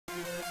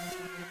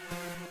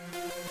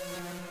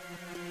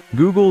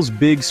Google's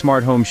big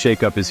smart home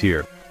shakeup is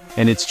here,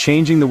 and it's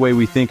changing the way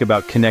we think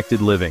about connected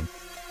living.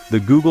 The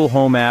Google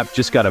Home app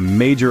just got a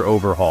major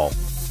overhaul,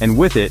 and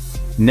with it,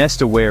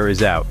 Nest Aware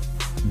is out.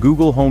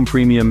 Google Home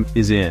Premium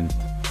is in.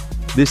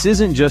 This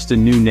isn't just a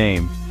new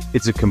name,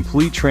 it's a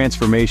complete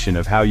transformation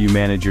of how you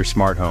manage your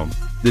smart home.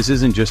 This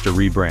isn't just a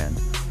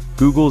rebrand.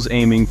 Google's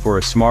aiming for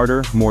a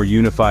smarter, more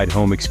unified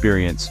home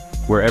experience,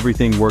 where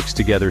everything works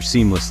together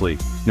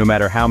seamlessly, no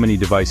matter how many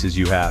devices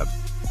you have.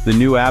 The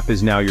new app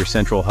is now your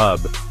central hub,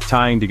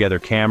 tying together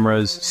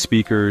cameras,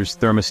 speakers,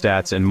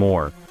 thermostats, and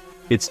more.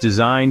 It's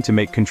designed to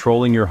make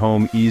controlling your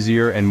home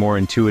easier and more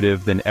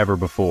intuitive than ever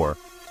before.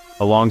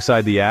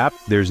 Alongside the app,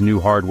 there's new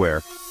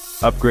hardware,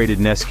 upgraded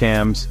Nest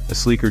cams, a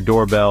sleeker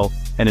doorbell,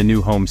 and a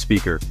new home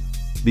speaker.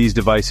 These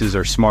devices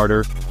are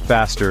smarter,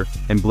 faster,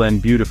 and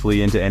blend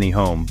beautifully into any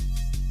home.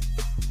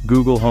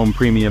 Google Home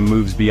Premium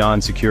moves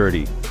beyond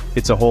security.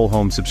 It's a whole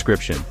home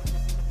subscription.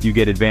 You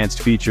get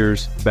advanced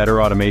features,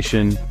 better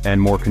automation,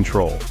 and more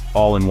control,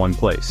 all in one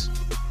place.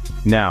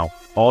 Now,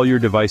 all your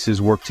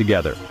devices work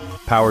together,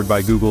 powered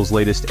by Google's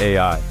latest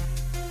AI.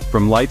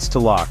 From lights to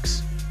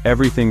locks,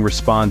 everything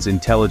responds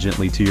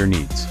intelligently to your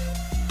needs.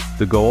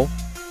 The goal?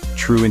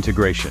 True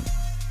integration.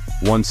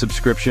 One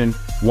subscription,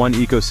 one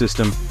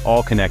ecosystem,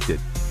 all connected.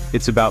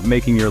 It's about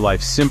making your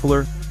life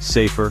simpler,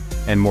 safer,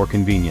 and more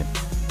convenient.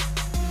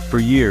 For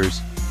years,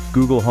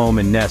 Google Home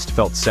and Nest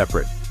felt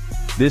separate.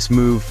 This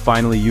move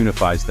finally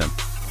unifies them,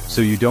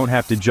 so you don't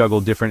have to juggle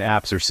different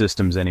apps or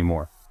systems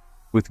anymore.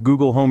 With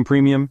Google Home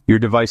Premium, your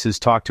devices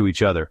talk to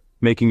each other,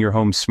 making your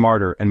home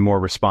smarter and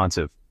more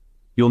responsive.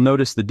 You'll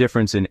notice the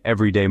difference in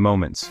everyday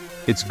moments.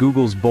 It's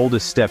Google's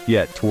boldest step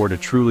yet toward a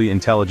truly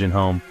intelligent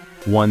home,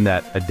 one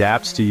that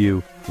adapts to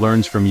you,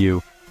 learns from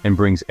you, and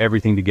brings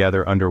everything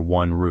together under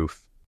one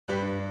roof.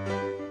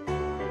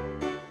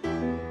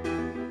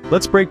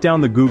 Let's break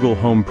down the Google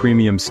Home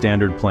Premium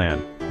Standard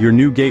Plan, your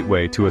new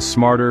gateway to a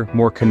smarter,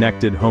 more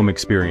connected home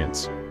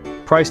experience.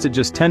 Priced at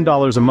just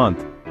 $10 a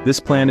month, this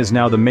plan is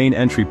now the main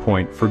entry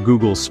point for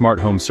Google's smart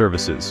home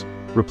services,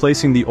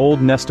 replacing the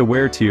old Nest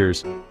Aware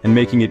tiers and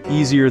making it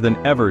easier than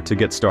ever to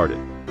get started.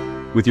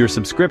 With your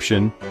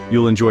subscription,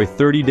 you'll enjoy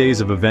 30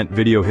 days of event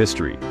video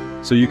history,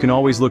 so you can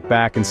always look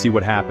back and see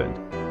what happened,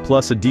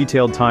 plus a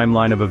detailed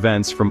timeline of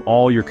events from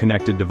all your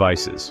connected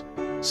devices.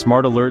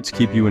 Smart alerts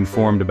keep you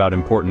informed about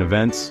important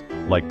events,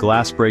 like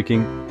glass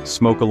breaking,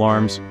 smoke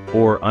alarms,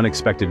 or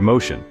unexpected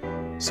motion,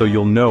 so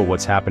you'll know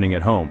what's happening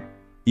at home,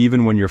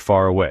 even when you're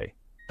far away.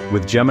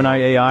 With Gemini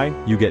AI,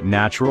 you get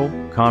natural,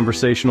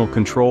 conversational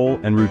control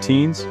and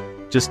routines.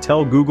 Just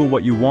tell Google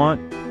what you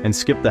want, and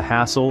skip the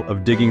hassle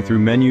of digging through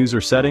menus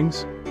or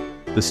settings.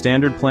 The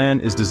standard plan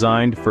is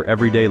designed for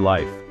everyday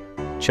life.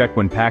 Check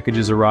when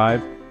packages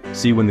arrive,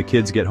 see when the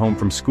kids get home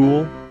from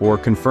school, or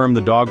confirm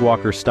the dog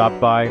walker stopped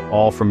by,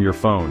 all from your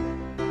phone.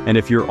 And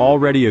if you're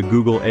already a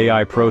Google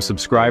AI Pro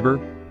subscriber,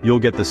 you'll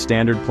get the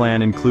standard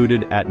plan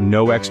included at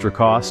no extra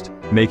cost,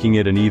 making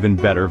it an even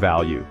better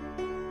value.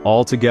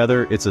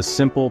 Altogether, it's a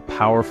simple,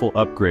 powerful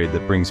upgrade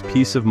that brings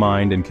peace of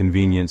mind and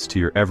convenience to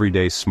your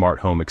everyday smart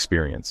home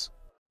experience.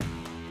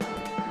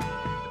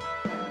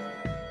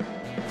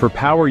 For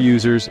power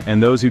users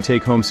and those who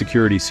take home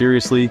security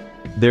seriously,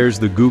 there's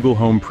the Google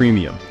Home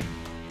Premium.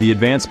 The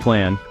advanced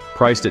plan,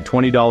 priced at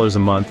 $20 a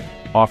month,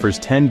 offers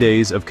 10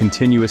 days of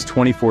continuous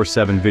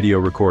 24/7 video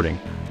recording,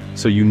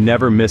 so you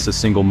never miss a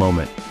single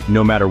moment,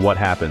 no matter what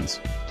happens.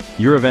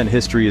 Your event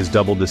history is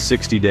doubled to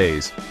 60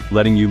 days,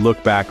 letting you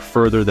look back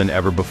further than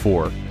ever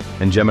before,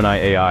 and Gemini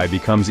AI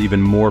becomes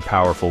even more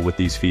powerful with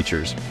these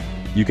features.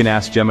 You can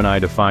ask Gemini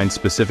to find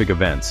specific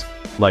events,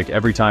 like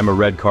every time a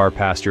red car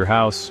passed your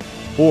house,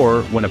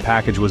 or when a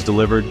package was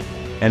delivered,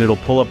 and it'll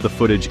pull up the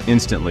footage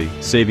instantly,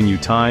 saving you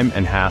time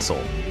and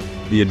hassle.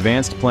 The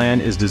advanced plan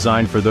is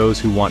designed for those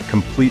who want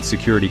complete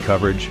security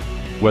coverage,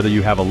 whether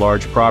you have a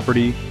large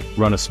property,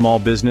 run a small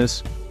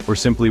business, or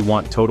simply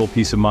want total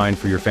peace of mind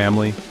for your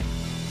family.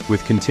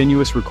 With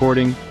continuous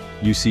recording,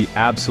 you see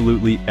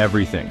absolutely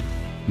everything,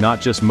 not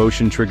just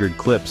motion-triggered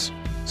clips,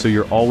 so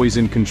you're always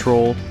in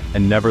control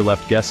and never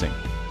left guessing.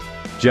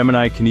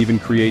 Gemini can even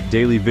create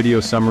daily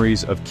video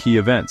summaries of key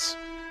events,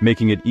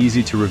 making it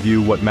easy to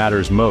review what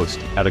matters most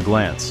at a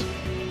glance.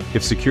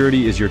 If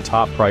security is your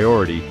top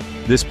priority,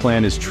 this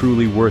plan is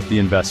truly worth the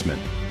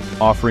investment,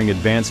 offering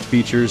advanced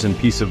features and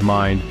peace of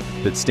mind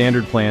that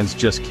standard plans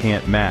just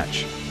can't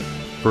match.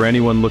 For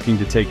anyone looking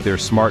to take their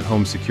smart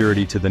home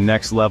security to the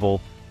next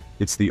level,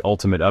 it's the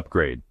ultimate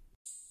upgrade.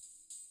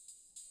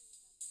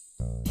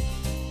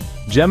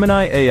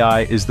 Gemini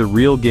AI is the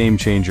real game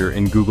changer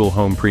in Google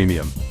Home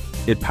Premium.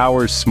 It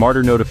powers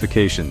smarter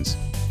notifications,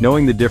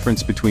 knowing the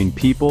difference between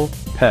people,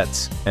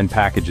 pets, and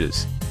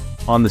packages.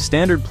 On the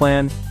standard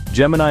plan,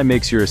 Gemini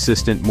makes your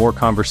assistant more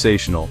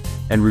conversational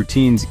and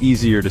routines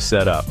easier to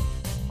set up.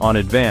 On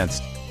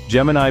advanced,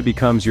 Gemini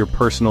becomes your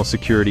personal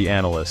security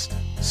analyst.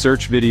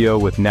 Search video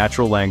with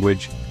natural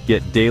language,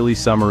 get daily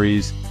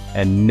summaries,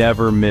 and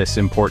never miss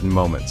important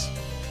moments.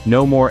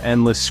 No more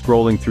endless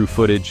scrolling through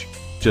footage,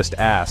 just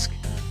ask,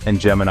 and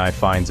Gemini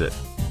finds it.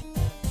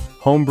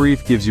 Home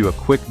Brief gives you a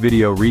quick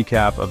video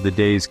recap of the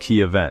day's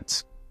key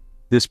events.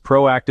 This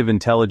proactive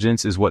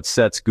intelligence is what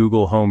sets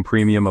Google Home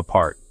Premium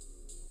apart.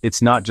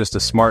 It's not just a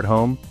smart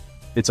home,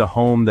 it's a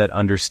home that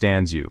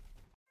understands you.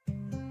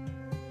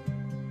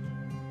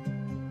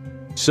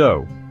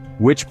 So,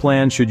 which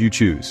plan should you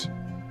choose?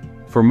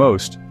 For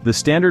most, the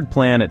standard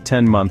plan at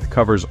 10-month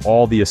covers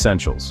all the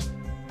essentials: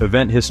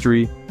 event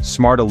history,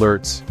 smart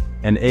alerts,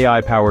 and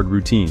AI-powered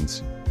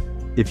routines.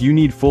 If you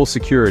need full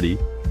security,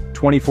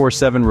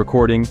 24/7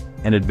 recording,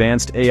 and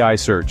advanced AI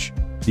search,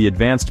 the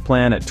advanced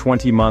plan at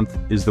 20-month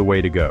is the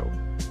way to go.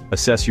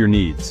 Assess your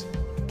needs.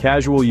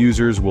 Casual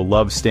users will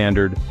love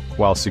standard,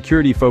 while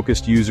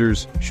security-focused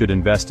users should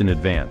invest in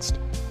advanced.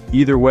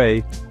 Either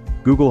way,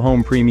 Google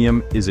Home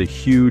Premium is a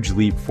huge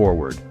leap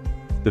forward.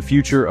 The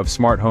future of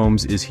smart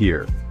homes is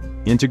here.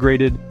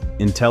 Integrated,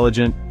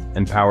 intelligent,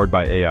 and powered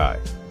by AI.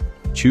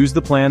 Choose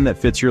the plan that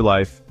fits your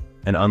life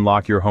and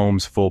unlock your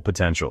home's full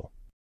potential.